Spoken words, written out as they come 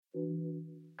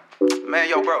Man,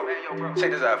 yo, bro,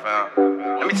 check this out,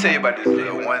 fam. Let me tell you about this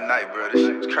little one night, bro. This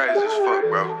shit was crazy as fuck,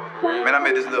 bro. Man, I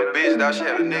met this little bitch, dog. She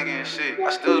had a nigga and shit.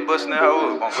 I still was busting that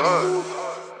hoe up, on God.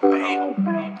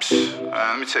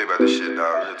 Let me tell you about this shit,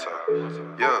 dog. Real talk.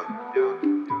 Yeah.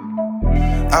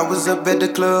 I was up at the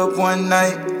club one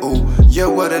night, ooh, yeah,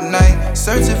 what a night.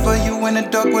 Searching for you in the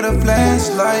dark with a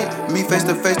flashlight. Me face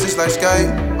to face just like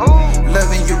Skype.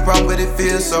 Loving you wrong, but it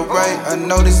feels so right. I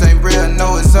know this ain't real, I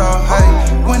know it's all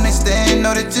hype. When they stand,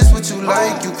 know that just what you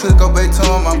like. You could go back to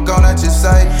him, I'm gone out your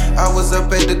sight. I was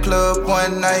up at the club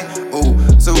one night, ooh,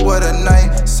 so what a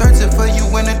night. Searching for you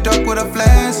in the dark with a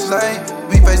flashlight.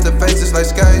 Me face to face just like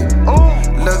Skype.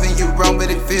 Loving you wrong, but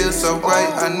it feels so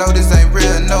right. I know this ain't real,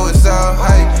 I know it's all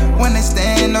hype. When they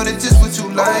stand, know that just what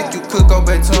you like. You could go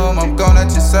back to him, I'm gone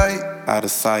out your sight. Out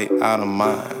of sight, out of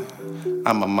mind.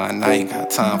 I'm a mind, I ain't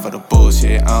got time for the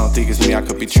bullshit. I don't think it's me, I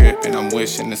could be tripping. I'm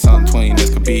wishing that something between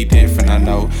us could be different. I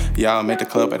know y'all I'm at the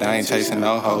club, but I ain't chasing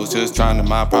no hoes. Just trying to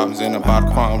mind problems in the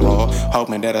bottom quantum roll.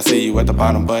 Hoping that I see you at the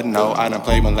bottom, but no, I done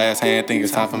played my last hand, think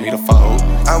it's time for me to fold.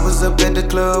 I was up at the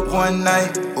club one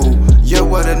night, ooh, yeah,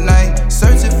 what a night.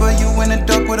 Searching for you in the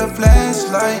dark with a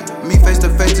flashlight. Me face to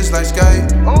face just like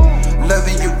Skype.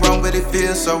 Loving you wrong, but it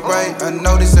feels so right. I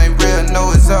know this ain't real, I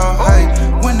know it's all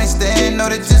hype. When they stand, know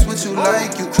that just what you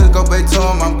like. You could go back to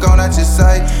him, I'm gone out your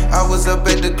sight. I was up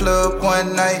at the club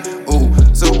one night, ooh,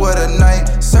 so what a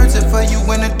night. Searching for you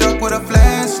in the dark with a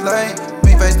flashlight.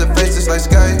 Me face to face just like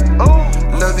Skype.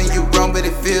 Loving you wrong, but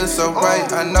it feels so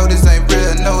right. I know this ain't real,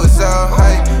 I know it's all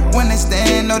hype. When they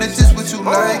stand, know that just what you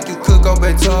like. You could go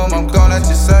back to him, I'm gone out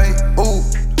your sight. Ooh,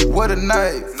 what a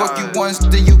night. Fuck you once,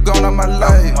 then you gone out my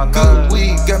life. Good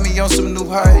weed, got me on some new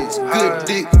heights. Good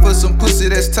dick for some pussy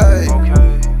that's tight.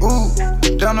 Ooh,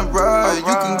 down the ride, you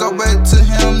can go back to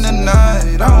him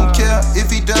tonight. I don't care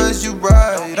if he does you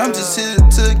right. I'm just here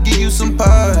to give you some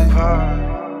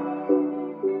pie.